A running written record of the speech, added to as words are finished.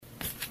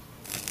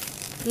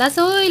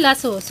लासो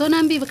लासो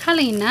सोनाम बि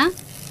खाले हिन्ना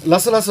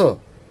लासो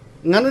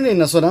nganu ni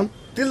na sonam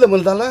tilda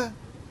muldala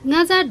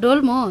ngaja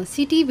डोलमो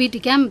city BT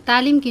क्याम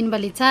तालिम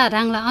किनबली चा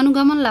राङला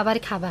अनुगमन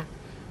लाबारी खाबा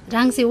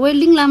राङसे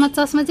वेल्डिङ लामा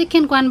चस्मा चाहिँ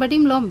खेन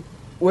क्वानबडिम लोम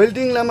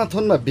वेल्डिङ लामा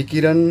थोनमा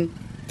बिकिरन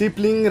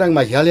टिप्लिङ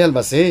रङमा ह्याल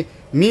बसे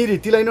मिरी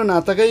तिलाइनो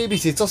नातकै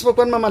बिसी चस्मा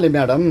क्वानमा माले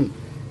म्याडम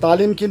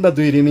तालिम किनबा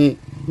दुई रिमी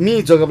मी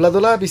जगबला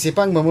दोला बिसी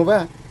पाङ भमुबा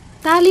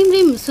तालिम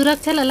रिम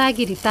सुरक्षाला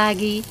लागि रि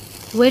तागी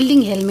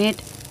वेल्डिङ हेलमेट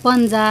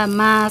पन्जा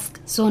मास्क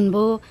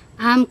सोनबो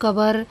आम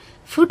कभर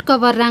फुट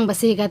कभर राङ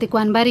बसे गाते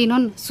क्वानबारी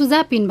नोन सुजा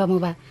pin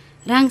बमुबा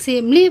राङसे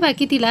म्लेबा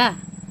कितिला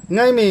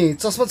ngai mi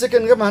chasma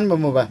checken ga man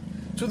bamba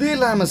chudi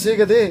lama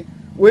segade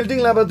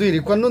welding laba duiri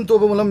kwanun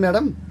tobo mulam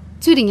madam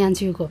चुरिङ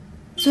यान्चुको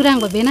चुराङ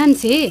बेनान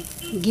छे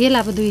गेल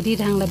अब दुई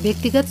राङला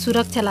व्यक्तिगत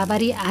सुरक्षा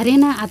लाबारी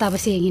आरेना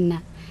आताबसे हिन्ना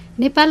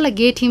नेपाल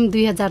गे टिम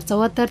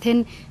 2074 थेन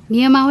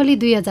नियमावली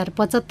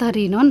 2075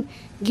 रिनोन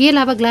गेल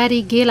अब ग्लारी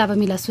गेल अब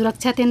मिला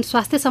सुरक्षा तेन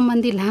स्वास्थ्य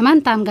सम्बन्धी लामान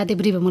तामगाते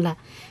ब्रिबमुला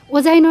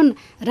ओजाइनोन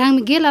राङ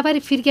गेल अबारी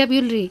फिर्क्या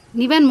बिलरी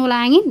निबान मुला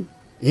आङिन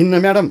हिन्न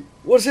म्याडम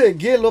वर्षे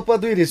गे लोपा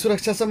दुई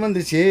सुरक्षा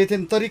सम्बन्धी छे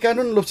तेन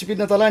तरिकानुन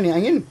लोप्सिपिन तलानी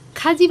आङिन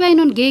खाजी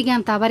बाइनोन गे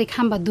गाम ताबारी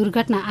खाम्बा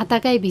दुर्घटना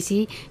आताकै बिसी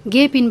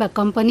गे पिनबा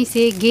कम्पनी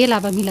से गे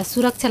लाबा मिला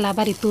सुरक्षा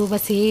लाबारी तो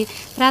बसे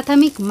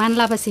प्राथमिक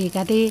मानला बसे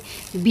गाते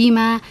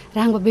बीमा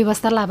राङबा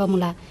व्यवस्था लाबा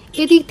मुला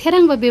यदि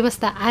थेराङबा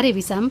व्यवस्था आरे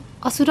बिसाम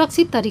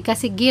असुरक्षित तरिका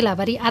से गे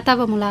लाबारी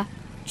आताबा मुला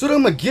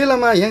चुरङमा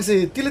गेलामा यहाँसे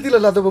तिले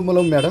लादब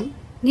मुलौ म्याडम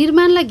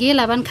निर्माणला गे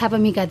लाबान खाबा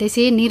मिका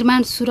देसे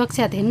निर्माण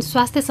सुरक्षा धेन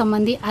स्वास्थ्य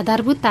सम्बन्धी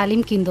आधारभूत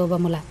तालिम किन्दो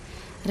बमुला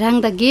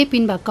राङदा गे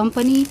पिनबा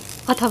कम्पनी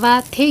अथवा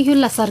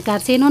थेयुल्ला सरकार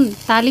सेनोन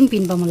तालिम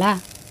पिनबा मुला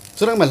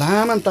चुरङमा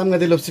लामान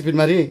तामगादे लोप्सिपिन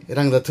मारी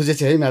राङदा थुजे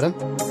छे है म्याडम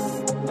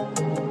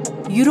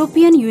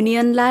यूरोपियन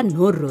यूनियनला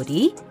नोर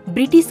रोरी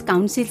ब्रिटिश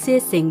काउन्सिल से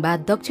सेंगबा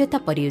दक्षता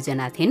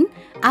परियोजना थिन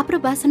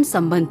आप्रवासन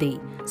सम्बन्धी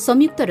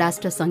संयुक्त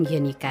राष्ट्र संघीय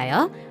निकाय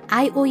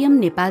IOM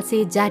नेपाल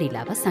से जारी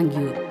लावा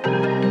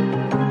संघीय